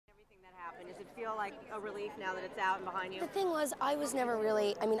feel like a relief now that it's out and behind you? The thing was, I was never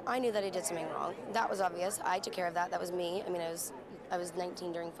really. I mean, I knew that I did something wrong. That was obvious. I took care of that. That was me. I mean, I was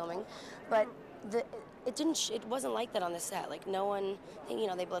 19 during filming, but it didn't. It wasn't like that on the set. Like no one,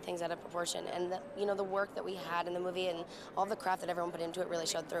 they blow things out of proportion. And the work that we had in the movie and all the craft that everyone put into it really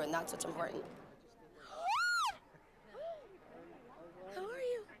showed through, and that's what's important. How are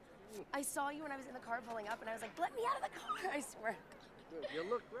you? I saw you when I was in the car pulling up, and I was like, "Let me out of the car!" I swear. Good. You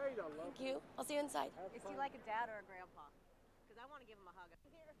look great. I love Thank you. I'll see you inside. Is he like a dad or a grandpa? Because I want to give him a hug.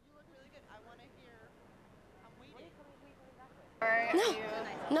 Here, you look really good. I want to hear. I'm waiting.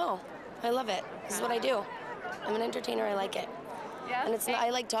 No, I love it. This is what I do. I'm an entertainer. I like it. Yeah. And I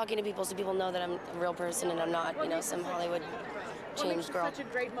like talking to people so people know that I'm a real person and I'm not, some Hollywood changed girl. Such a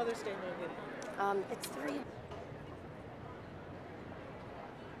great Mother's Day movie. It's 3. I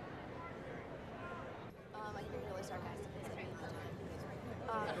think you're really sarcastic.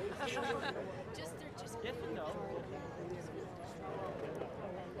 Just